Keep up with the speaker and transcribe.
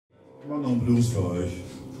Ich mache noch einen Blues für euch.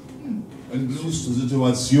 Ein Blues zur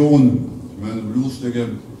Situation. Ich meine, Bluesstücke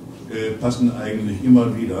passen eigentlich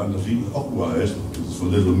immer wieder an. Das Lied ist auch uralt. Das ist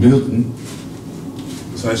von Little Milton.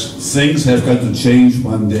 Das heißt, things have got to change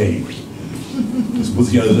one day. Das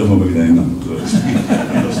muss ich alles immer mal wieder ändern. So,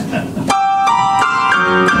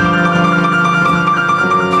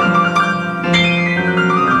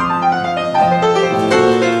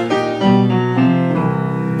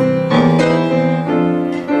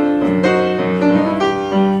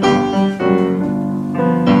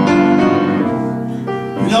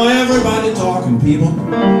 people,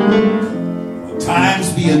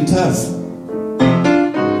 times being tough.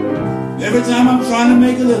 Every time I'm trying to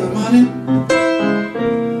make a little money,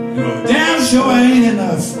 you know, damn sure ain't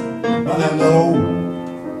enough. But I know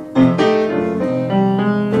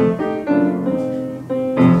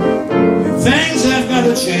things have got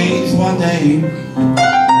to change one day.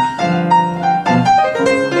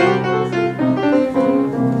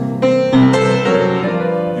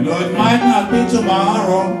 You know, it might not be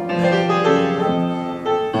tomorrow.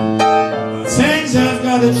 Things have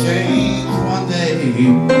got to change one day.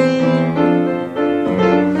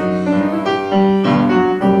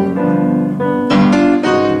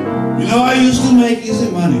 You know, I used to make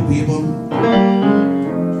easy money, people.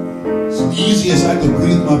 As easy as I could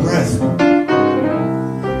breathe my breath. But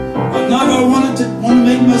now I want to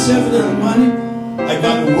make myself a little money. I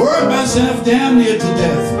got to work myself damn near to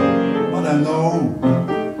death. But I know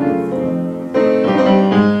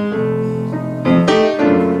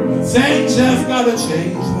things have got to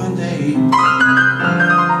change one day.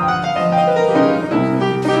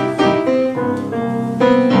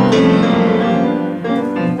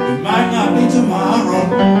 It might not be tomorrow.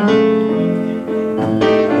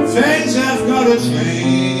 Things have got to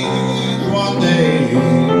change one day.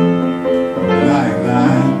 Like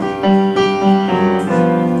that.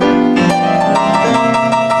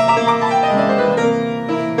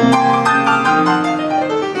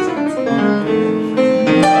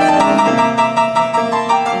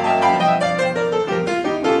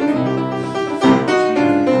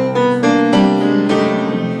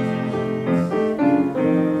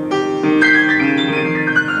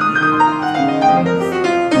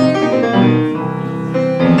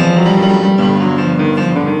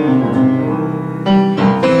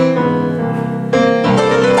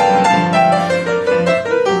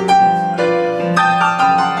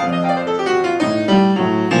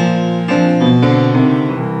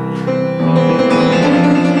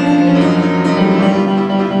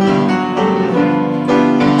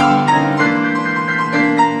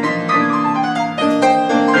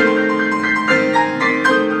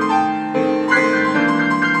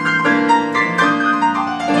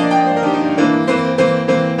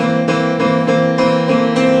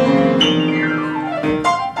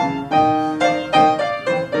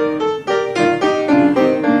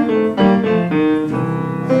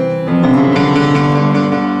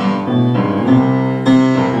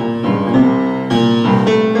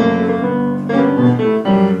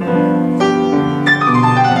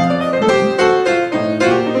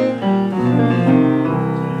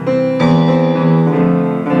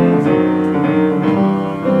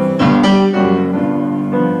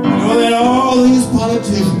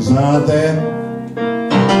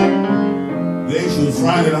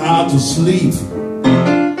 Sleep.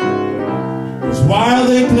 Because while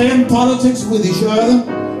they playing politics with each other,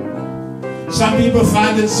 some people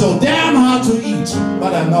find it so damn hard to eat.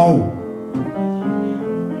 But I know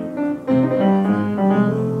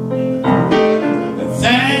that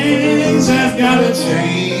things have got to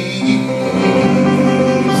change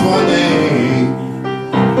one day.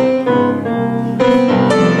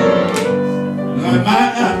 No, it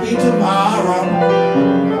might not be tomorrow.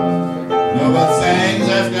 No, but things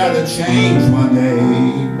have got to change one day.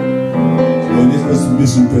 Und ist das ein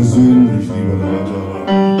bisschen persönlich, liebe Leute.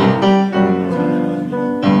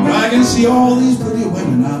 I can see all these pretty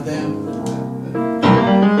women out there,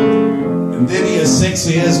 and they be as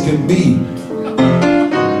sexy as can be.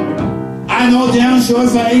 I know damn sure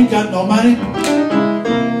if I ain't got no money,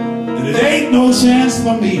 that it ain't no chance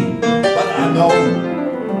for me. But I know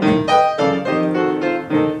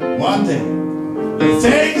one day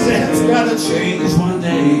things have got to change one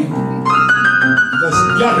day. That's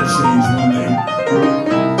got to change one day.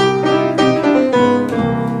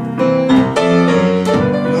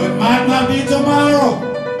 No, it might not be tomorrow.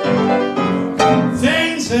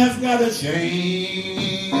 Things have got to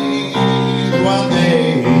change one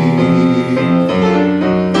day.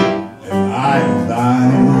 And I am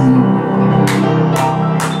dying.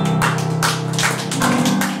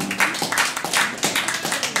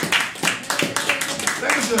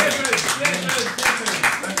 Thank you, sir. schön, sehr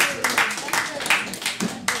schön.